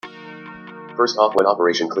First off, when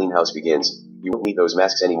Operation Clean House begins, you won't need those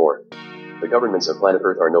masks anymore. The governments of planet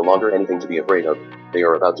Earth are no longer anything to be afraid of. They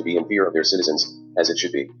are about to be in fear of their citizens, as it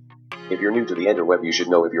should be. If you're new to the interweb, you should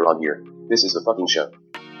know if you're on here, this is the fucking show.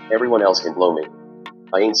 Everyone else can blow me.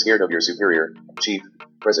 I ain't scared of your superior, chief,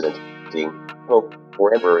 president, king, pope,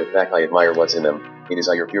 or emperor. In fact, I admire what's in them. It is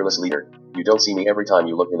I, your fearless leader. You don't see me every time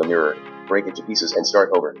you look in the mirror, break it to pieces and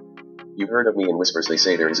start over. You've heard of me in whispers. They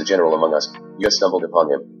say there is a general among us. You just stumbled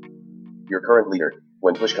upon him. Your current leader.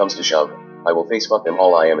 When push comes to shove, I will face fuck them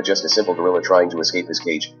all. I am just a simple gorilla trying to escape his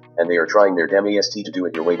cage, and they are trying their damn est to do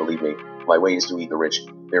it your way. Believe me, my way is to eat the rich,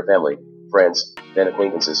 their family, friends, then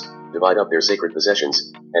acquaintances, divide up their sacred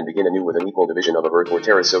possessions, and begin anew with an equal division of birth or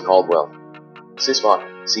terror's so-called wealth.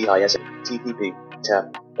 CISFOC, CIS, TPP,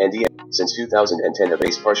 TAP, and DA, since 2010 have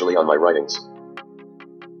based partially on my writings.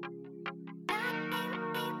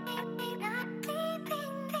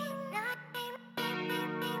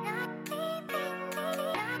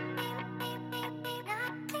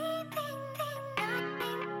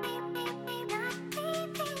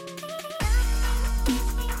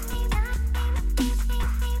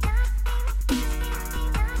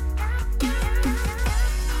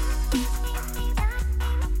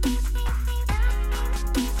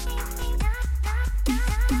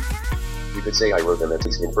 You could say I wrote them at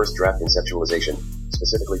least in first draft conceptualization,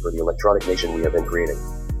 specifically for the electronic nation we have been creating.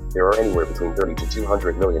 There are anywhere between 30 to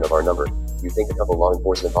 200 million of our number. You think a couple law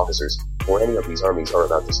enforcement officers, or any of these armies are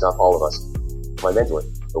about to stop all of us? My mentor,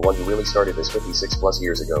 the one who really started this 56 plus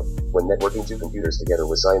years ago, when networking two computers together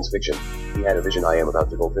was science fiction, he had a vision I am about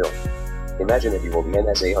to fulfill. Imagine if you will the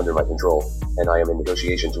NSA under my control, and I am in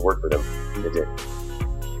negotiation to work for them, eat a dick.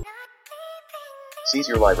 Seize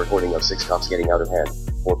your live recording of 6 cops getting out of hand,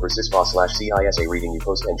 or for CISFA/CISA reading you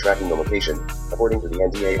post and tracking the location. According to the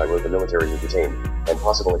NDA, I wrote the military who detain, and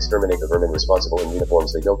possible exterminate the vermin responsible in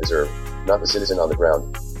uniforms they don't deserve, not the citizen on the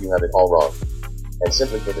ground. You have it all wrong. And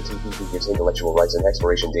simply put, the TPP gives intellectual rights an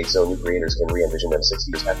expiration date so new creators can re-envision them 6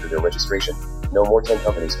 years after their registration. No more 10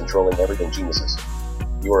 companies controlling everything. Geniuses.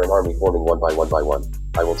 You are an army forming one by one by one.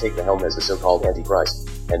 I will take the helm as the so-called Antichrist,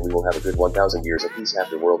 and we will have a good 1,000 years of peace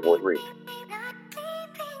after World War III.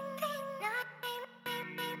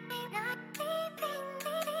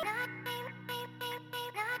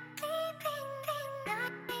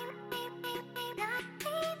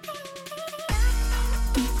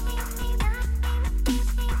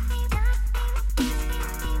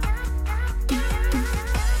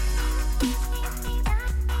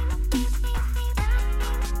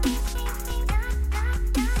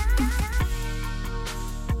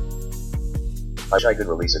 I wish I could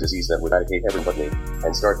release a disease that would eradicate everyone but me,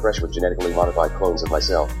 and start fresh with genetically modified clones of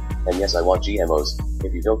myself. And yes, I want GMOs.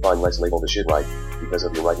 If you don't find, let's label the shit right. Because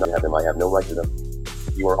of your right not to have them, I have no right to them.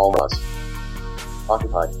 You are all us.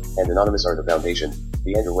 Occupy and Anonymous are the foundation.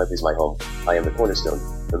 The interweb is my home. I am the cornerstone.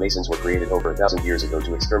 The Masons were created over 1,000 years ago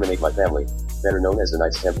to exterminate my family, better known as the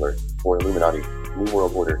Knights Templar, or Illuminati, New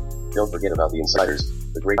World Order. Don't forget about the insiders,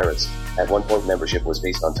 the Great Pirates. At one point membership was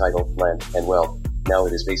based on title, land, and wealth. Now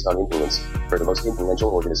it is based on influence. We're the most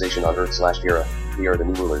influential organization on Earth/Terra. We are the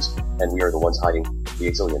new rulers, and we are the ones hiding, the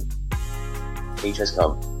Exilian. Age has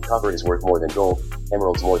come. Copper is worth more than gold,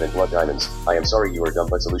 emeralds more than blood diamonds. I am sorry you are dumb,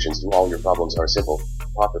 but solutions to all your problems are simple.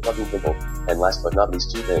 Pop the fucking pimple. And last but not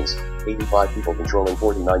least, 2 things. 85 people controlling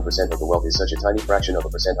 49% of the wealth is such a tiny fraction of a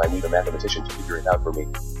percent. I need a mathematician to figure it out for me.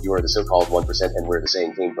 You are the so-called 1%, and where the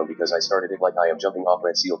saying came from, because I started it like I am jumping off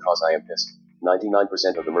Red Seal cause I am pissed.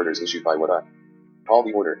 99% of the murders issued by what I call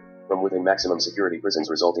the order, from within maximum security prisons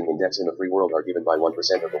resulting in deaths in the free world, are given by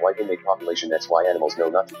 1% of the white inmate population. That's why animals know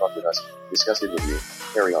not to fuck with us. Disgusted with you.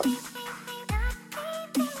 Carry on.